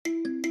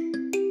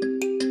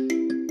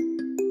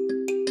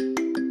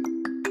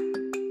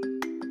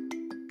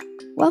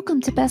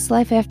Welcome to Best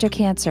Life After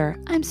Cancer.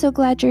 I'm so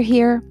glad you're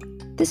here.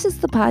 This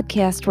is the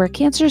podcast where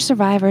cancer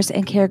survivors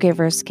and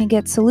caregivers can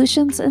get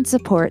solutions and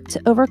support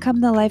to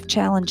overcome the life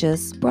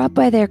challenges brought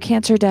by their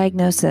cancer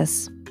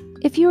diagnosis.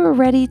 If you are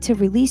ready to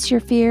release your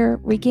fear,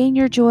 regain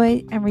your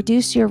joy, and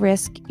reduce your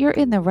risk, you're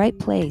in the right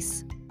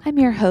place. I'm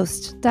your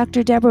host,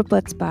 Dr. Deborah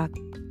Butzbach.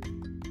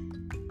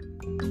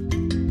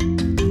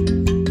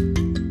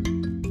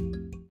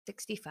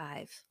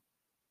 65.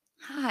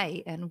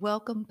 Hi, and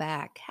welcome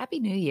back. Happy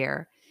New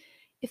Year.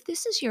 If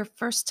this is your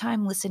first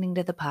time listening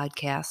to the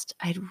podcast,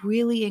 I'd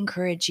really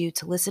encourage you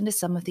to listen to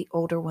some of the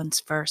older ones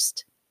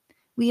first.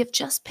 We have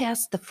just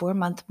passed the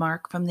 4-month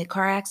mark from the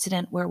car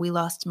accident where we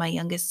lost my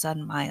youngest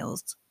son,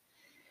 Miles.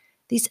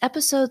 These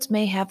episodes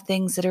may have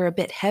things that are a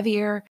bit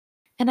heavier,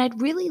 and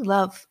I'd really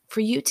love for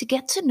you to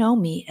get to know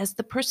me as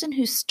the person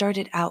who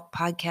started out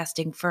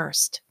podcasting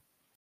first.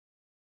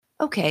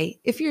 Okay,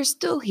 if you're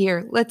still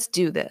here, let's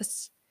do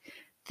this.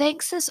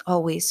 Thanks as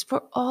always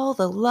for all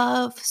the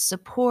love,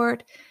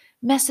 support,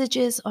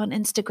 messages on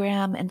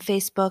Instagram and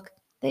Facebook.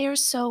 They are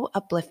so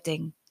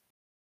uplifting.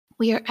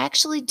 We are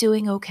actually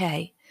doing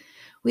okay.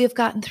 We have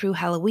gotten through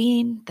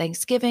Halloween,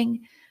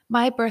 Thanksgiving,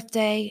 my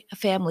birthday, a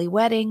family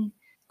wedding,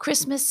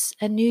 Christmas,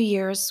 and New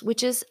Year's,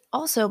 which is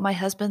also my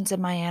husband's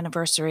and my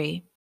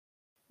anniversary.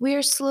 We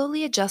are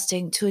slowly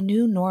adjusting to a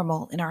new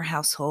normal in our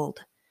household.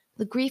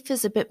 The grief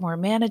is a bit more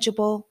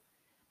manageable.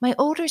 My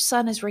older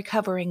son is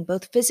recovering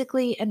both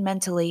physically and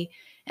mentally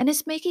and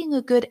is making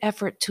a good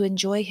effort to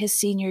enjoy his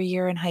senior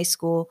year in high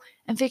school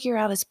and figure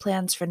out his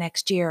plans for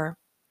next year.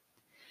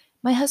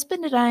 My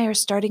husband and I are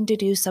starting to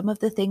do some of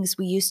the things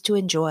we used to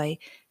enjoy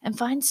and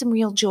find some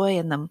real joy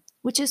in them,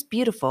 which is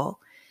beautiful,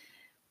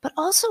 but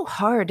also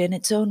hard in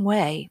its own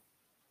way.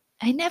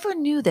 I never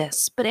knew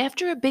this, but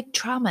after a big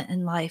trauma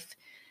in life,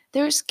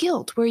 there is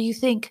guilt where you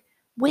think,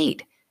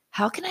 wait,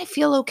 how can I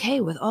feel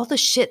okay with all the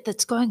shit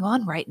that's going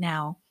on right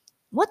now?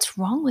 What's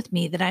wrong with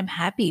me that I'm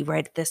happy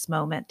right at this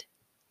moment?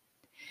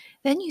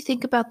 Then you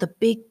think about the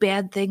big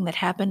bad thing that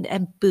happened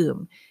and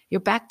boom,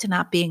 you're back to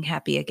not being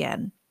happy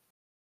again.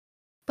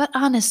 But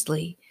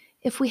honestly,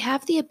 if we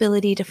have the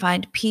ability to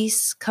find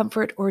peace,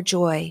 comfort, or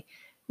joy,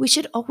 we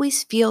should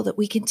always feel that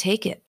we can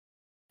take it.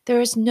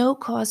 There is no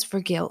cause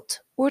for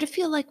guilt or to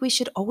feel like we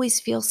should always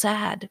feel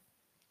sad.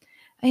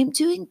 I am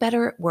doing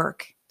better at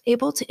work,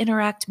 able to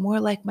interact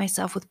more like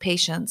myself with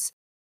patients,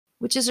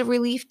 which is a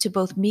relief to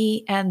both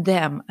me and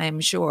them, I'm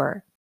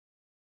sure.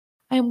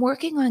 I am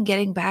working on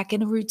getting back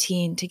in a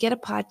routine to get a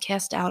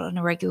podcast out on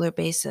a regular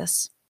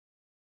basis.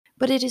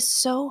 But it is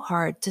so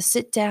hard to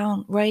sit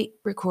down, write,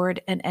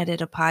 record, and edit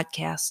a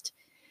podcast.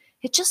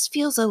 It just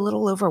feels a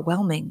little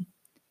overwhelming.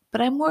 But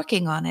I'm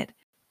working on it,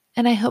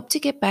 and I hope to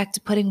get back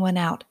to putting one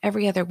out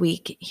every other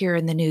week here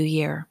in the new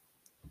year.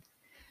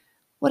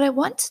 What I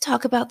want to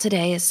talk about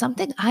today is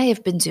something I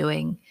have been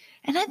doing,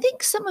 and I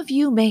think some of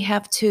you may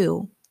have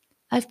too.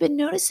 I've been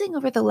noticing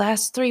over the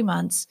last 3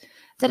 months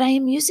that I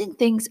am using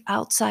things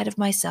outside of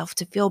myself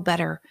to feel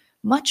better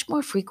much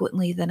more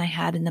frequently than I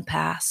had in the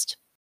past.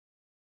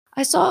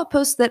 I saw a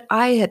post that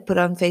I had put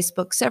on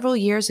Facebook several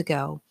years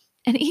ago,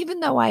 and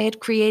even though I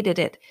had created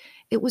it,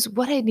 it was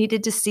what I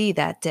needed to see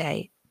that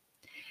day.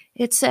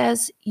 It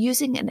says,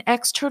 using an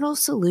external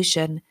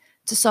solution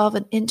to solve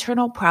an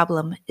internal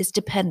problem is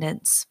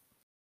dependence.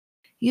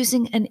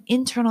 Using an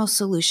internal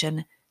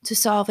solution to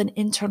solve an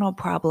internal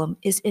problem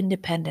is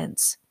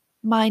independence.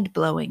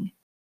 Mind-blowing.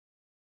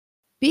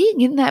 Being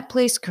in that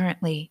place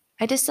currently,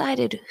 I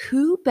decided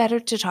who better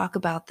to talk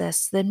about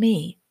this than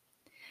me.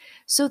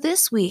 So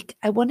this week,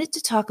 I wanted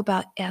to talk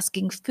about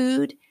asking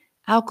food,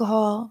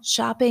 alcohol,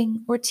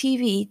 shopping, or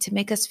TV to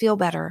make us feel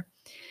better,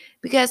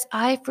 because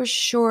I for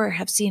sure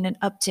have seen an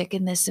uptick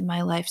in this in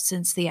my life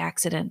since the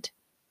accident.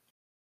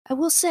 I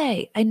will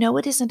say, I know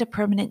it isn't a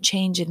permanent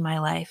change in my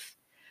life.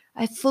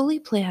 I fully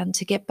plan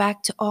to get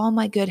back to all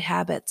my good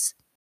habits,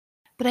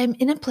 but I'm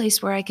in a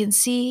place where I can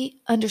see,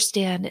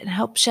 understand, and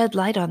help shed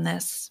light on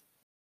this.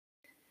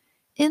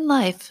 In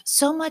life,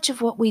 so much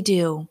of what we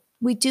do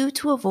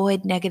to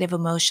avoid negative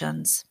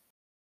emotions.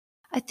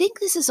 I think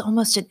this is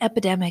almost an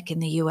epidemic in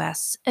the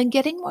US and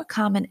getting more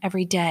common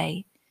every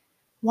day.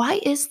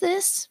 Why is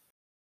this?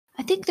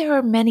 I think there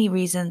are many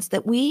reasons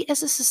that we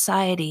as a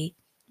society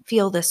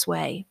feel this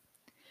way.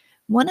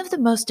 One of the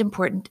most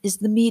important is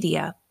the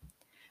media.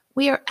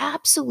 We are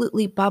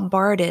absolutely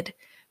bombarded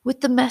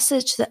with the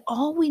message that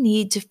all we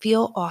need to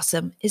feel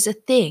awesome is a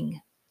thing.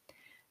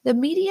 The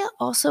media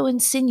also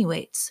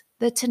insinuates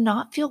that to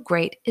not feel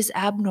great is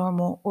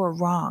abnormal or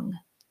wrong.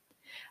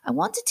 I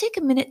want to take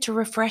a minute to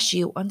refresh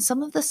you on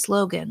some of the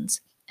slogans,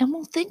 and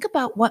we'll think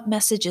about what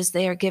messages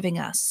they are giving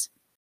us.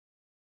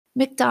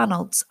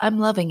 McDonald's, I'm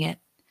loving it.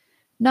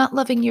 Not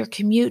loving your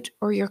commute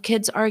or your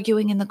kids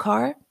arguing in the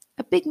car?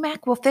 A Big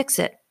Mac will fix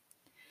it.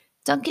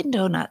 Dunkin'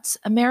 Donuts,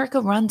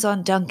 America runs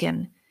on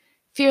Dunkin'.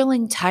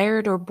 Feeling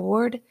tired or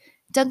bored?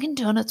 Dunkin'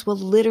 Donuts will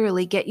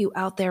literally get you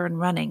out there and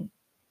running.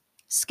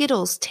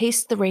 Skittles,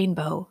 taste the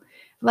rainbow.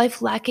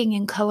 Life lacking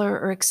in color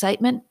or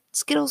excitement?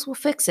 Skittles will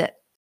fix it.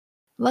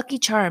 Lucky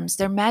Charms,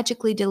 they're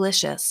magically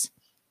delicious.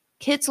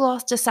 Kids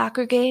lost a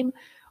soccer game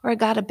or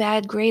got a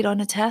bad grade on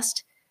a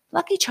test?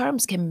 Lucky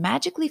Charms can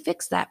magically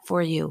fix that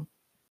for you.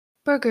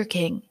 Burger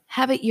King,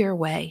 have it your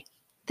way.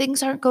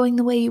 Things aren't going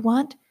the way you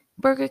want?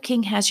 Burger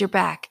King has your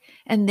back,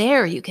 and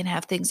there you can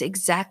have things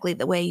exactly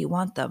the way you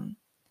want them.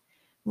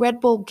 Red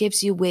Bull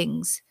gives you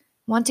wings.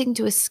 Wanting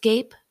to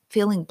escape,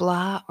 feeling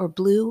blah or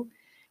blue?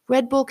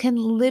 Red Bull can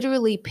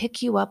literally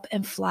pick you up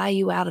and fly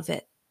you out of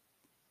it.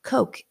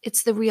 Coke,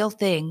 it's the real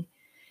thing.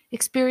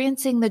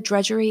 Experiencing the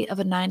drudgery of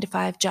a 9 to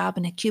 5 job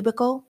in a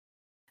cubicle?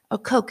 A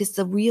Coke is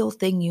the real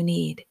thing you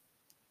need.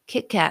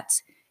 Kit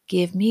Kats,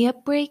 give me a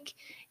break,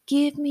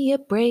 give me a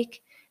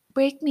break,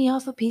 break me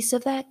off a piece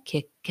of that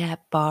Kit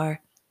Kat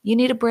bar. You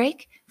need a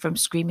break from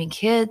screaming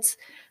kids,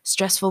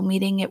 stressful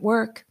meeting at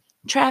work,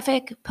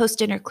 traffic,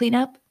 post-dinner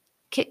cleanup?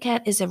 Kit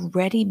Kat is a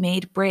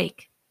ready-made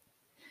break.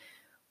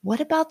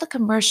 What about the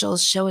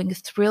commercials showing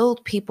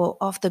thrilled people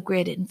off the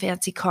grid in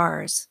fancy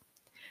cars?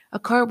 A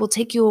car will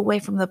take you away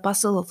from the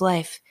bustle of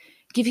life,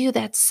 give you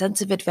that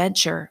sense of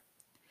adventure.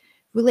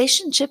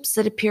 Relationships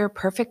that appear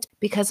perfect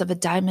because of a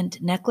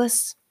diamond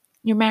necklace?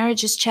 Your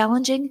marriage is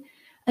challenging?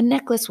 A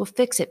necklace will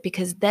fix it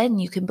because then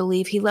you can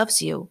believe he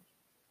loves you.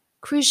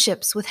 Cruise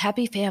ships with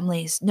happy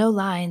families, no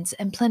lines,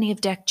 and plenty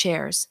of deck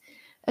chairs.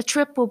 A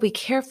trip will be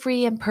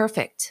carefree and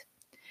perfect.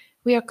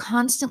 We are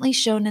constantly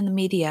shown in the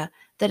media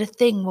that a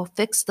thing will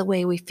fix the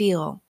way we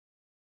feel.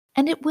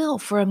 And it will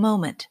for a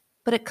moment,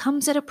 but it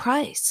comes at a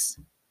price.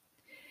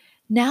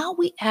 Now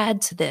we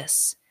add to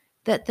this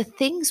that the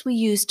things we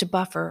use to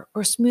buffer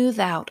or smooth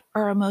out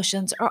our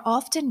emotions are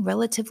often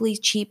relatively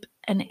cheap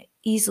and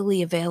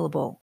easily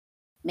available.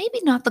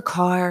 Maybe not the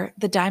car,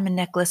 the diamond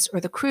necklace,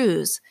 or the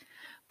cruise,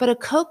 but a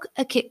Coke,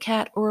 a Kit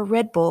Kat, or a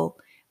Red Bull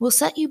will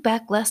set you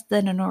back less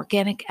than an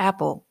organic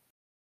apple.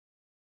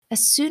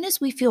 As soon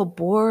as we feel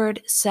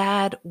bored,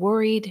 sad,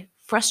 worried,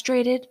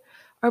 frustrated,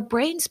 our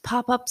brains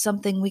pop up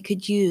something we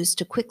could use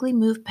to quickly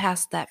move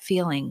past that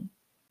feeling.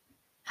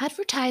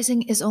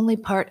 Advertising is only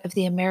part of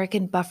the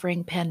American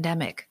buffering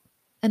pandemic.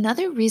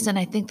 Another reason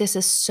I think this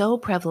is so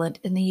prevalent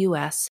in the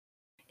US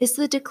is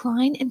the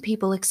decline in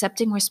people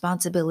accepting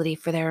responsibility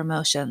for their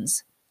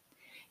emotions.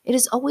 It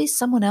is always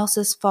someone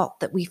else's fault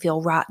that we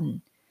feel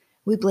rotten.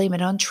 We blame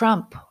it on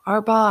Trump,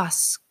 our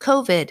boss,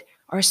 COVID,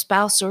 our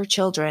spouse or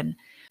children,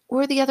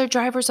 or the other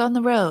drivers on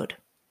the road.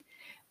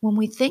 When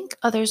we think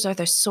others are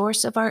the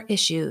source of our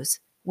issues,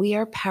 we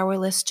are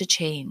powerless to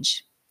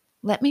change.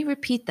 Let me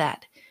repeat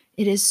that.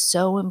 It is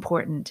so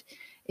important.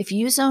 If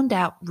you zoned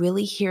out,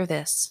 really hear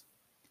this.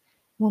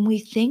 When we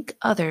think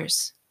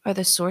others are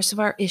the source of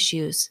our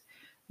issues,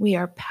 we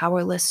are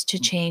powerless to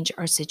change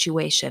our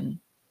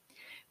situation.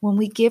 When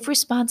we give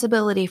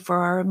responsibility for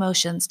our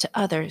emotions to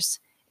others,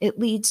 it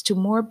leads to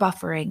more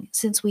buffering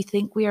since we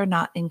think we are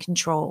not in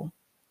control.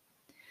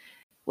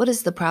 What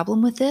is the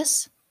problem with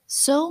this?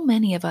 So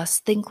many of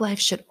us think life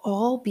should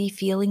all be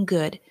feeling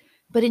good,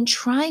 but in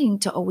trying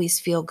to always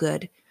feel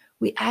good,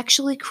 we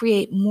actually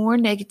create more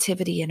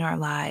negativity in our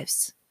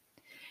lives.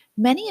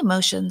 Many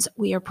emotions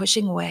we are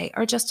pushing away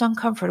are just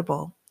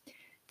uncomfortable.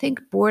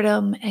 Think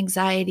boredom,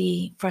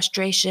 anxiety,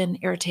 frustration,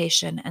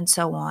 irritation, and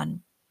so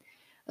on.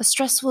 A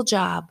stressful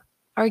job,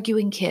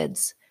 arguing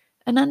kids,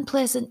 an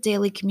unpleasant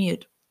daily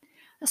commute,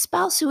 a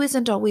spouse who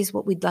isn't always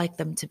what we'd like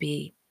them to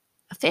be,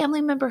 a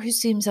family member who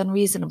seems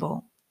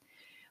unreasonable.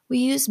 We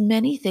use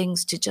many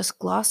things to just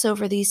gloss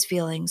over these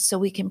feelings so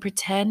we can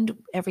pretend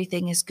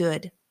everything is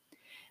good.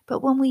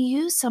 But when we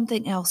use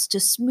something else to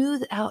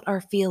smooth out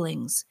our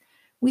feelings,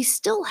 we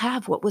still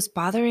have what was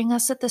bothering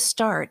us at the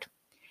start,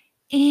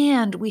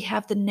 and we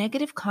have the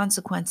negative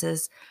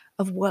consequences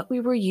of what we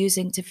were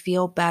using to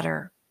feel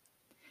better.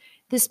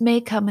 This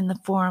may come in the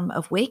form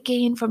of weight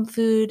gain from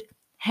food,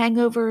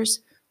 hangovers,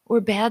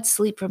 or bad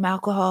sleep from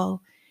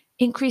alcohol,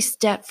 increased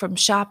debt from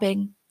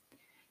shopping.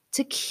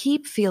 To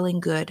keep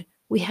feeling good,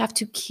 we have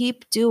to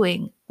keep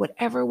doing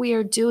whatever we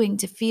are doing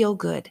to feel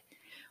good,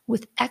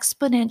 with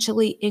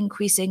exponentially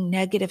increasing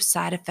negative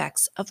side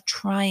effects of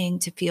trying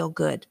to feel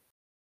good.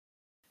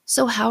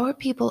 So, how are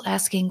people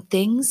asking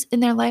things in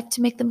their life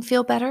to make them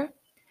feel better?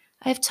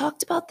 I've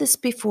talked about this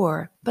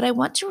before, but I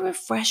want to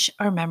refresh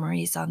our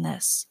memories on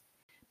this.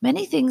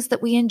 Many things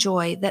that we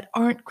enjoy that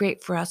aren't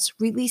great for us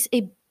release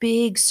a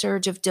big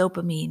surge of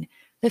dopamine,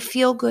 the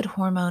feel-good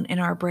hormone in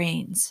our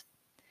brains.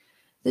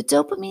 The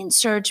dopamine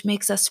surge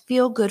makes us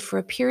feel good for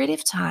a period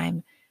of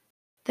time,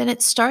 then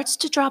it starts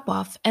to drop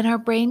off and our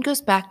brain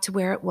goes back to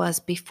where it was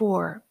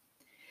before.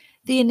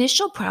 The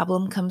initial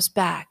problem comes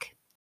back.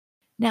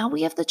 Now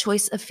we have the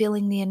choice of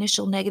feeling the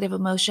initial negative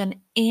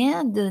emotion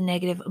and the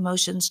negative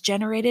emotions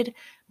generated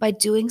by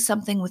doing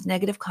something with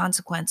negative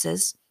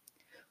consequences,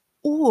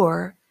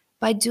 or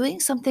by doing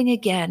something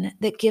again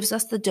that gives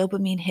us the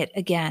dopamine hit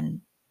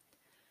again.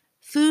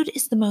 Food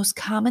is the most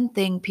common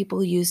thing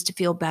people use to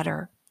feel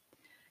better.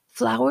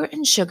 Flour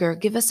and sugar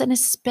give us an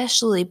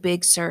especially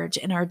big surge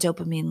in our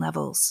dopamine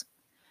levels.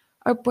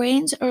 Our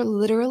brains are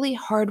literally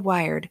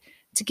hardwired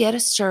to get a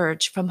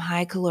surge from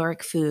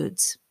high-caloric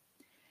foods.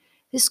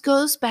 This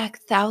goes back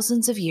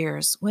thousands of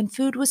years when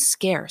food was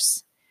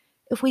scarce.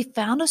 If we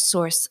found a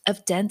source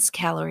of dense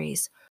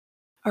calories,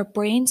 our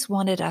brains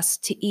wanted us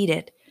to eat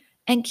it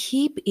and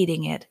keep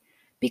eating it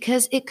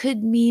because it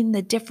could mean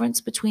the difference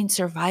between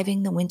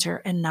surviving the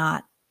winter and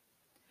not.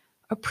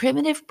 Our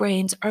primitive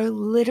brains are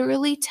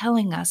literally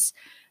telling us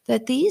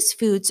that these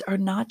foods are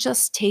not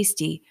just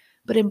tasty,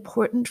 but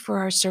important for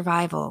our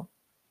survival.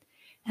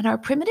 And our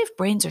primitive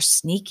brains are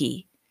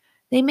sneaky.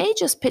 They may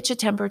just pitch a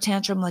temper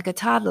tantrum like a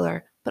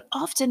toddler, but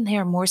often they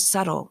are more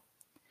subtle.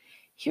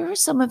 Here are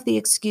some of the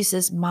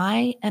excuses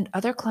my and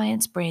other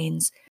clients'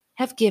 brains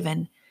have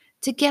given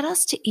to get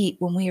us to eat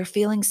when we are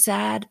feeling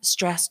sad,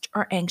 stressed,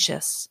 or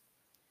anxious.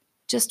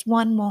 Just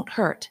one won't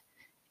hurt.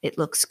 It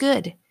looks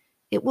good.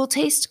 It will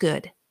taste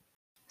good.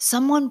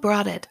 Someone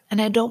brought it,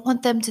 and I don't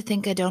want them to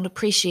think I don't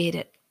appreciate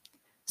it.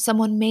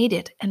 Someone made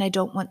it, and I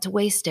don't want to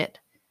waste it.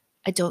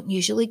 I don't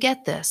usually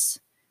get this.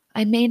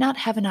 I may not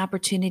have an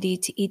opportunity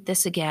to eat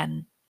this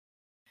again.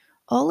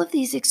 All of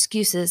these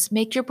excuses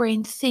make your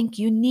brain think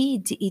you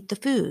need to eat the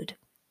food.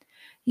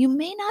 You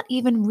may not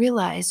even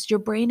realize your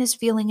brain is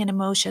feeling an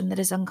emotion that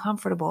is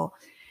uncomfortable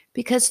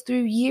because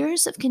through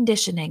years of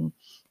conditioning,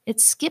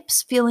 it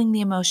skips feeling the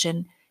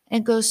emotion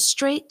and goes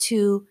straight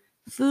to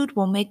food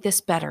will make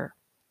this better.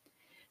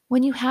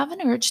 When you have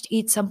an urge to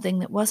eat something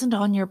that wasn't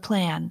on your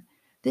plan,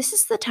 this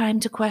is the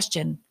time to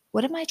question,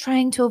 what am I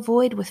trying to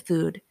avoid with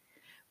food?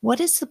 What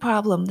is the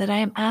problem that I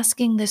am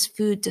asking this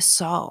food to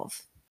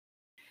solve?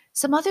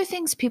 Some other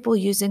things people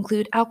use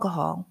include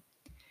alcohol.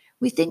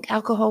 We think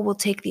alcohol will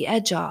take the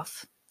edge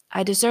off.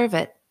 I deserve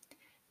it.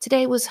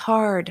 Today was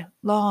hard,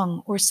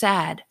 long, or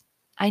sad.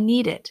 I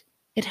need it.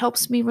 It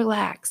helps me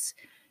relax.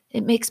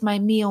 It makes my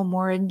meal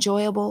more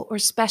enjoyable or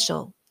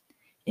special.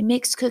 It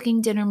makes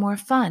cooking dinner more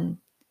fun.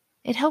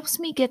 It helps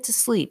me get to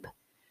sleep,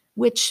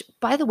 which,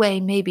 by the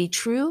way, may be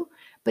true,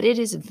 but it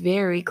is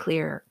very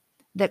clear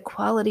that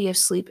quality of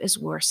sleep is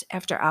worse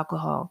after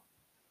alcohol.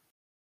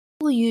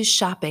 We'll use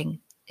shopping.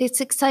 It's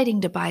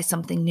exciting to buy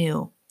something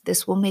new.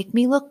 This will make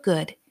me look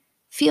good,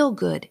 feel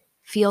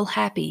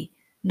happy,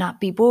 not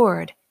be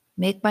bored,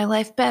 make my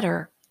life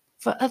better.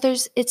 For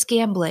others, it's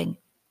gambling.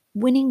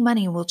 Winning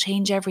money will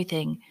change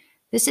everything.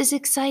 This is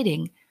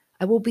exciting.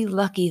 I will be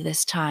lucky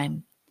this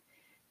time.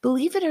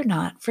 Believe it or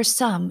not, for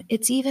some,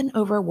 it's even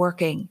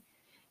overworking.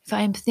 If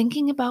I am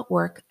thinking about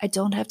work, I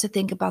don't have to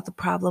think about the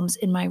problems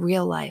in my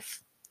real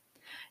life.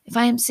 If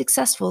I am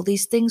successful,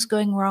 these things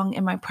going wrong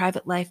in my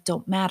private life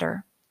don't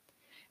matter.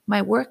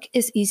 My work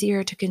is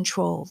easier to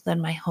control than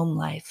my home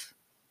life.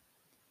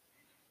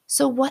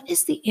 So, what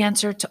is the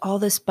answer to all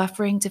this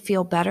buffering to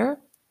feel better?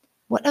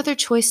 What other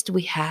choice do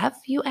we have,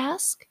 you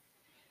ask?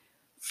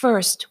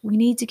 First, we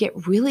need to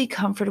get really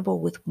comfortable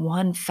with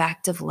one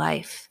fact of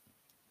life.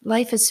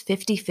 Life is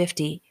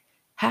 50-50,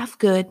 half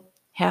good,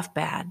 half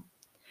bad.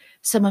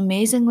 Some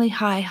amazingly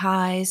high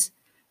highs,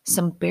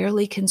 some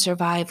barely can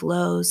survive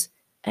lows,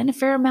 and a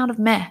fair amount of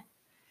meh.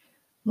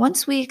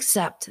 Once we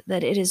accept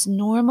that it is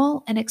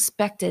normal and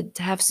expected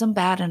to have some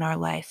bad in our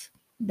life,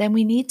 then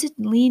we need to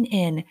lean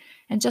in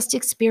and just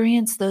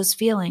experience those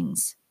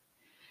feelings.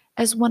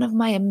 As one of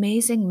my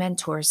amazing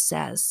mentors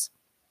says,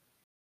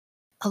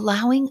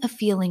 allowing a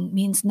feeling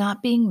means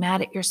not being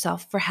mad at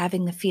yourself for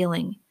having the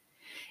feeling.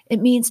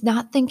 It means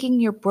not thinking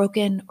you're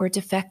broken or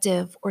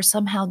defective or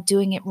somehow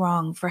doing it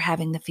wrong for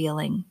having the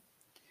feeling.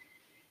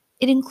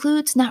 It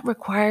includes not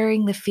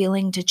requiring the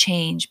feeling to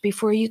change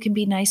before you can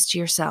be nice to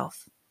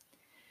yourself.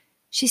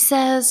 She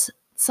says,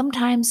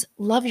 sometimes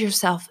love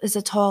yourself is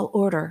a tall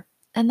order,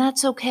 and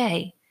that's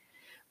okay.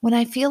 When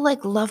I feel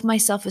like love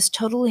myself is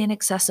totally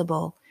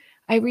inaccessible,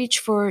 I reach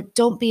for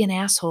don't be an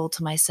asshole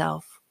to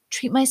myself,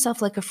 treat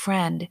myself like a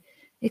friend,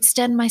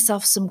 extend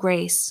myself some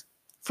grace,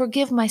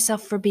 forgive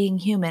myself for being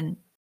human.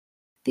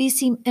 These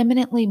seem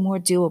eminently more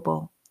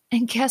doable.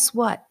 And guess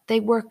what? They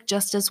work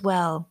just as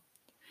well.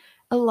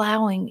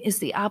 Allowing is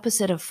the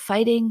opposite of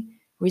fighting,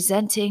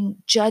 resenting,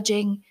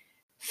 judging,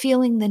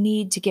 feeling the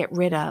need to get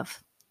rid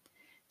of.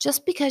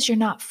 Just because you're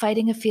not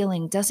fighting a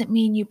feeling doesn't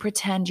mean you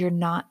pretend you're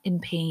not in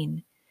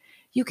pain.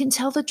 You can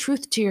tell the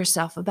truth to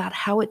yourself about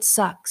how it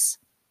sucks,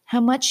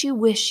 how much you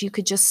wish you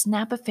could just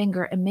snap a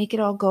finger and make it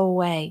all go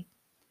away,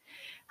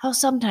 how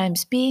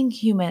sometimes being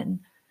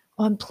human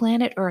on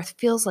planet Earth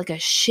feels like a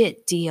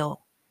shit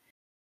deal.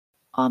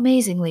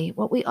 Amazingly,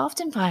 what we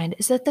often find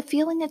is that the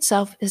feeling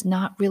itself is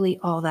not really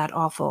all that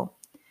awful.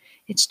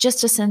 It's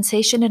just a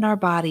sensation in our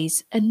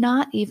bodies and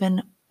not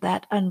even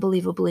that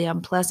unbelievably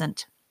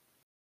unpleasant.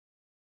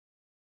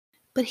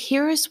 But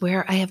here is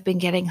where I have been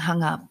getting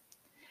hung up.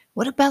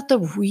 What about the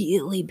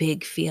really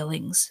big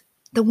feelings?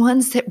 The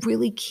ones that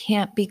really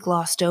can't be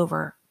glossed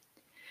over?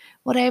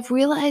 What I have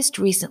realized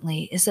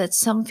recently is that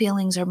some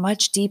feelings are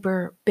much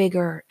deeper,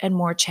 bigger, and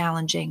more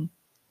challenging.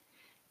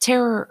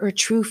 Terror or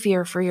true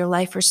fear for your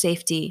life or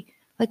safety,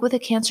 like with a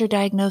cancer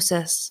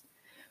diagnosis.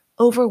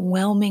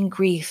 Overwhelming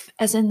grief,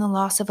 as in the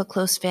loss of a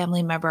close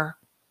family member.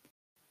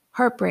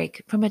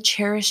 Heartbreak from a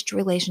cherished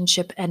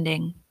relationship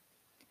ending.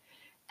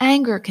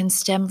 Anger can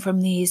stem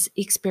from these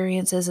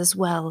experiences as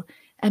well,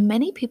 and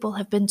many people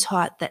have been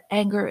taught that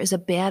anger is a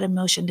bad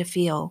emotion to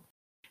feel.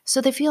 so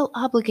they feel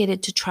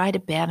obligated to try to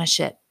banish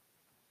it.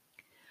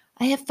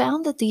 I have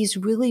found that these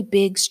really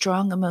big,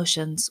 strong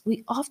emotions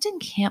we often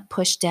can't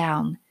push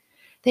down.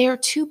 They are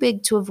too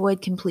big to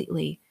avoid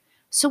completely,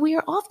 so we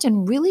are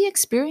often really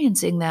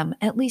experiencing them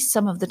at least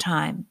some of the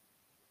time.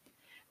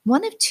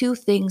 One of two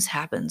things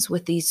happens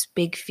with these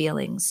big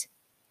feelings.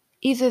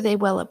 Either they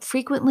well up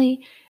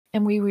frequently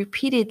and we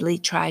repeatedly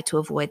try to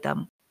avoid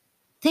them.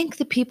 Think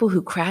the people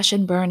who crash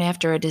and burn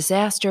after a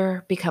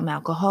disaster, become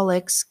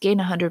alcoholics, gain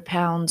 100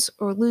 pounds,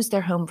 or lose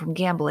their home from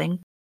gambling.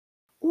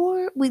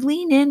 Or we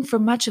lean in for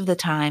much of the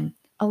time,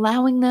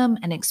 allowing them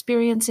and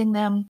experiencing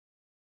them,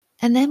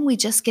 and then we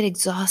just get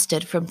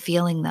exhausted from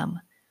feeling them.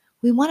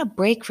 We want to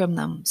break from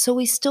them, so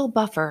we still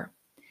buffer.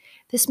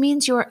 This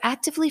means you are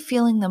actively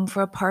feeling them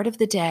for a part of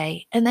the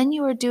day, and then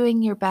you are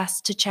doing your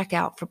best to check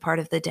out for part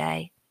of the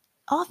day.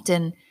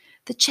 Often,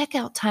 the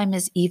checkout time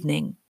is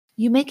evening.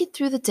 You make it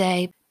through the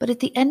day, but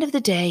at the end of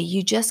the day,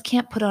 you just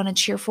can't put on a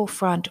cheerful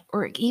front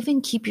or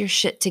even keep your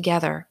shit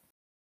together.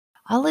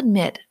 I'll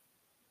admit,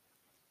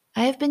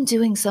 I have been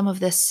doing some of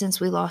this since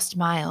we lost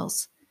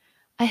Miles.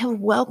 I have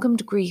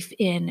welcomed grief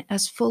in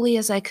as fully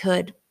as I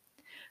could.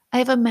 I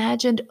have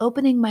imagined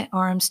opening my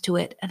arms to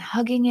it and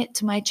hugging it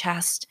to my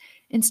chest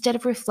instead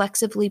of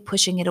reflexively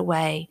pushing it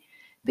away,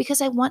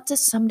 because I want to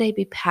someday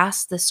be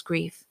past this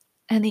grief,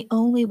 and the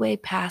only way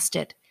past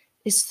it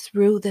is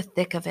through the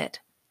thick of it.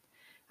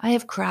 I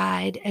have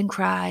cried and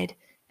cried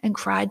and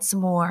cried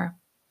some more.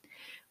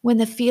 When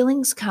the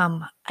feelings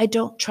come, I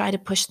don't try to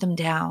push them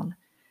down,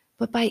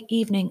 but by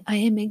evening I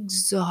am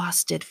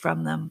exhausted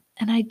from them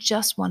and I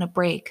just want to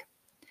break.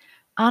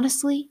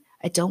 Honestly,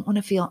 I don't want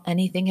to feel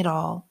anything at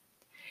all.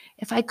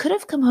 If I could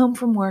have come home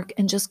from work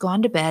and just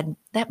gone to bed,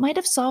 that might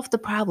have solved the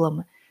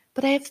problem,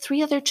 but I have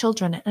 3 other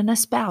children and a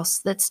spouse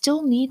that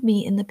still need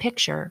me in the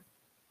picture.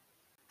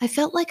 I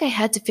felt like I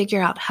had to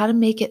figure out how to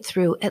make it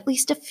through at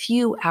least a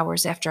few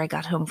hours after I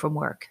got home from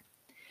work.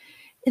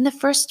 In the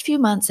first few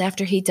months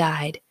after he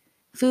died,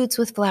 foods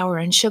with flour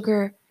and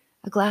sugar,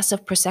 a glass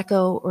of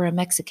Prosecco or a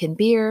Mexican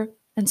beer,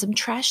 and some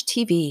trash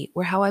TV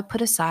were how I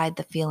put aside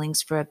the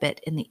feelings for a bit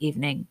in the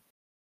evening.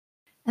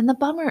 And the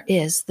bummer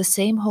is, the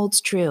same holds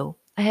true.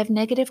 I have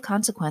negative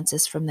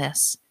consequences from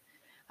this.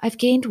 I've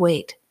gained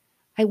weight.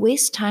 I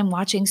waste time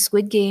watching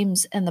Squid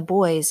Games and The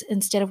Boys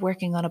instead of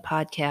working on a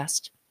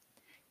podcast.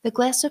 The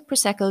glass of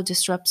Prosecco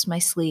disrupts my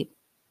sleep.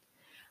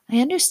 I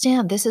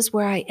understand this is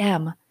where I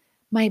am.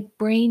 My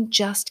brain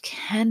just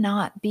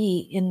cannot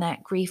be in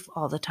that grief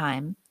all the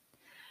time.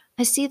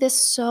 I see this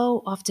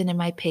so often in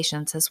my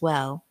patients as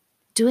well,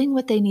 doing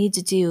what they need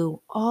to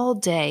do all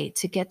day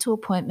to get to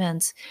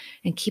appointments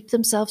and keep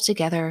themselves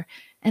together,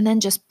 and then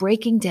just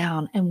breaking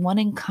down and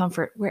wanting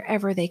comfort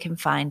wherever they can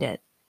find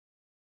it.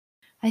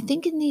 I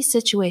think in these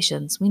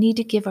situations, we need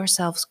to give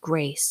ourselves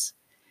grace.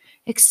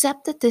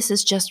 Accept that this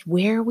is just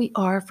where we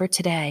are for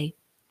today,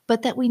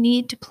 but that we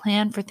need to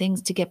plan for things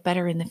to get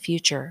better in the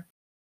future.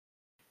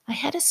 I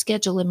had a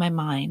schedule in my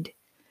mind.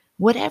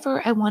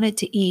 Whatever I wanted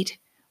to eat,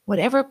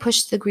 whatever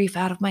pushed the grief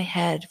out of my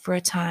head for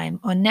a time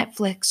on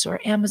Netflix or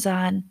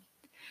Amazon,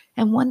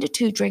 and 1 to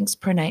 2 drinks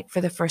per night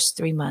for the first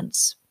 3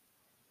 months.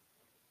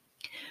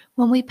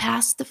 When we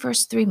passed the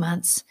first 3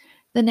 months,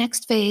 the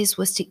next phase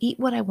was to eat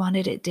what I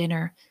wanted at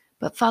dinner,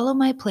 but follow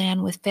my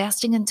plan with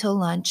fasting until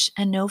lunch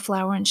and no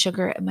flour and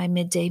sugar at my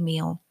midday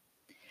meal.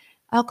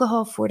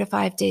 Alcohol 4 to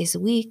 5 days a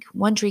week,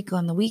 1 drink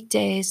on the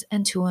weekdays,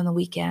 and 2 on the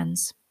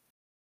weekends.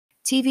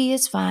 TV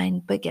is fine,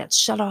 but gets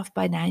shut off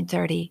by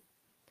 9:30.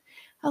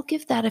 I'll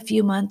give that a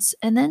few months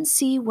and then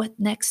see what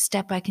next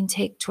step I can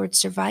take towards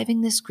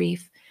surviving this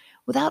grief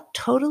without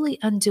totally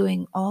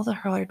undoing all the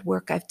hard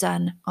work I've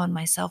done on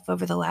myself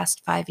over the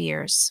last 5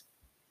 years.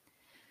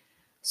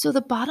 So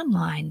the bottom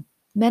line,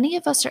 many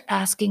of us are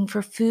asking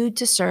for food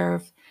to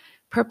serve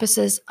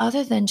purposes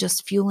other than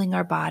just fueling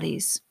our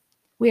bodies.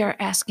 We are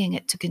asking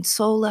it to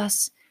console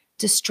us,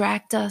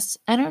 distract us,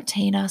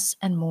 entertain us,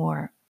 and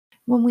more.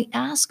 When we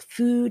ask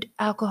food,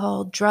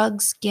 alcohol,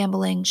 drugs,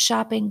 gambling,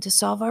 shopping to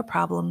solve our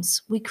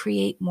problems, we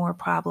create more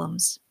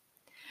problems.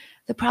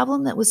 The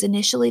problem that was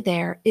initially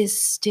there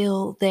is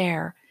still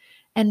there,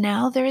 and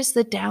now there is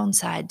the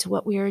downside to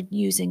what we are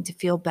using to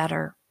feel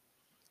better.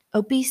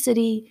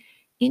 Obesity,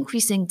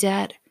 increasing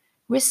debt,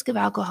 risk of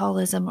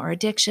alcoholism or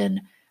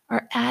addiction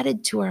are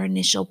added to our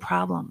initial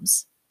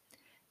problems.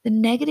 The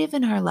negative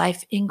in our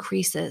life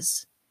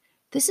increases.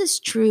 This is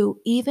true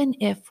even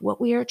if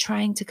what we are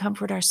trying to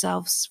comfort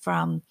ourselves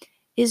from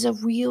is a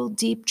real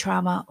deep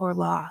trauma or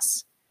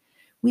loss.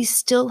 We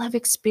still have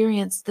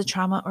experienced the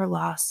trauma or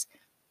loss,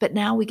 but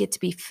now we get to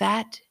be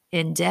fat,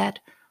 in debt,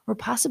 or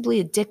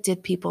possibly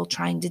addicted people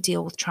trying to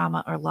deal with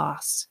trauma or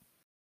loss.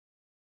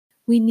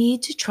 We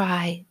need to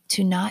try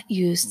to not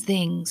use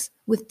things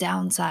with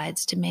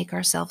downsides to make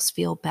ourselves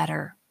feel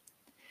better.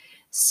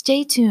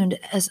 Stay tuned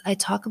as I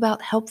talk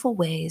about helpful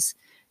ways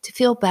to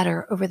feel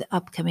better over the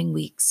upcoming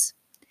weeks.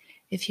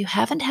 If you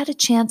haven't had a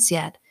chance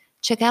yet,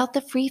 check out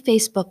the free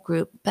Facebook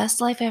group,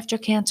 Best Life After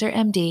Cancer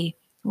MD,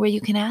 where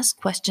you can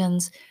ask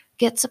questions,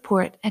 get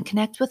support, and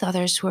connect with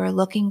others who are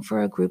looking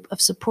for a group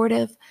of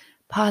supportive,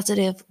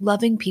 positive,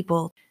 loving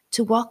people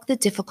to walk the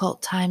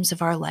difficult times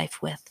of our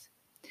life with.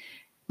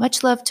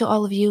 Much love to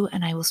all of you,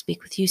 and I will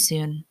speak with you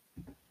soon.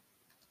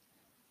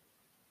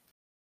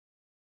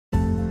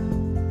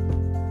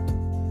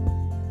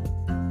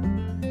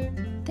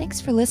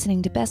 Thanks for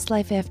listening to Best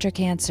Life After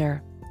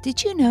Cancer.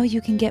 Did you know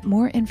you can get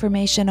more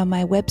information on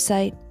my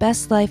website,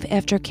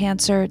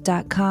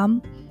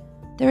 bestlifeaftercancer.com?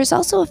 There is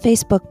also a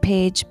Facebook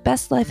page,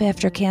 Best Life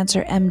After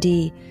Cancer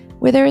MD,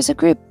 where there is a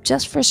group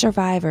just for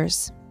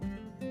survivors.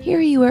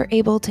 Here you are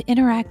able to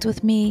interact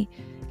with me,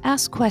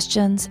 ask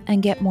questions,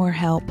 and get more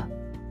help.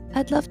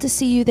 I'd love to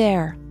see you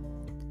there.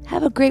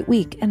 Have a great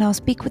week, and I'll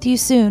speak with you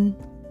soon.